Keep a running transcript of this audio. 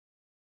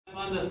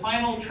On the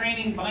final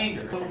training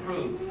binder to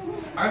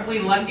approve. Aren't we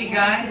lucky,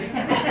 guys?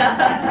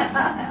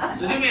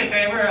 So do me a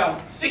favor,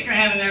 stick your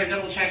hand in there and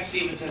double check,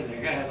 see if it's in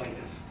there. Go ahead like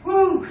this.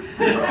 Woo! It's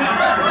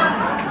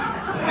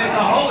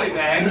a holy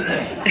bag.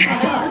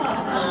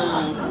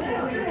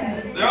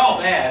 They're all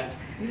bad.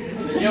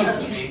 The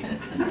jokes of me.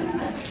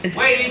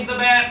 Wave the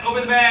bat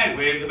over the bag.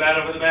 Wave the bat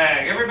over the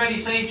bag. Everybody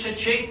say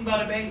cha-ching,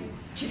 bada bing.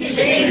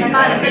 Cha-ching,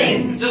 bada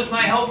bing. Just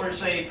my helper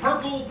say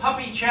purple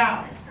puppy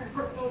chow.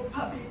 Purple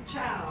puppy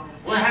chow.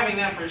 We're having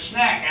that for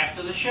snack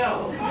after the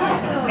show.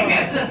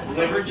 And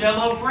liver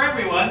jello for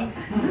everyone.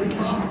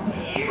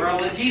 For our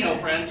Latino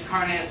friends,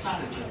 carne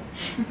asada jello.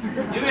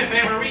 Do me a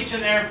favor, reach in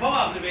there, pull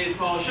out the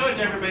baseball, show it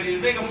to everybody.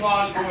 A big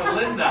applause for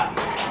Linda.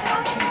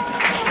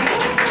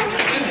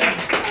 Linda,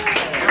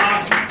 you're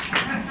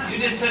awesome. You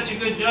did such a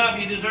good job,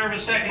 you deserve a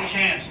second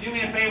chance. Do me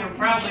a favor,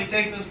 proudly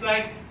take this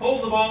back,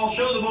 hold the ball,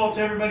 show the ball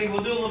to everybody. We'll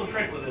do a little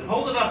trick with it.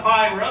 Hold it up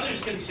high where others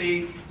can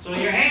see, so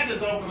your hand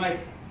is open like,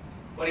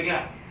 what do you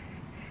got?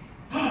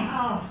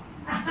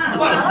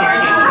 What are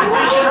you in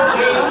addition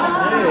to?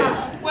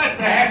 What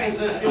the heck is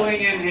this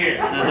doing in here?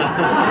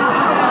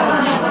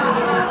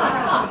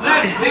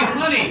 That's big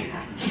money.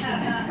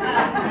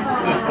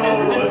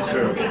 Oh, that's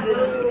true.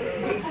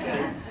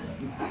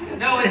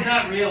 No, it's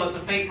not real. It's a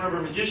fake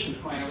rubber magician's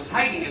coin. I was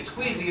hiding it,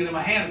 squeezing it in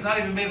my hand. It's not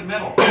even made of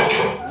metal.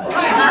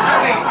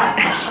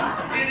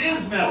 It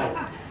is metal.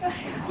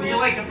 Would you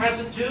like a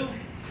present too?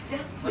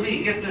 Let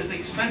me get this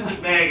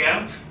expensive bag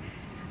out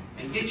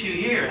and get you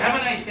here. Have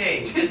a nice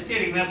day. Just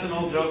kidding. That's an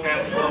old joke.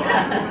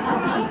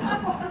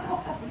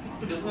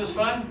 Isn't this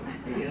fun?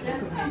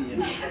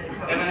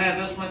 Haven't had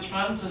this much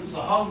fun since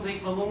the hogs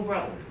ate my little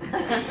brother.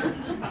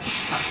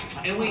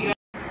 And we got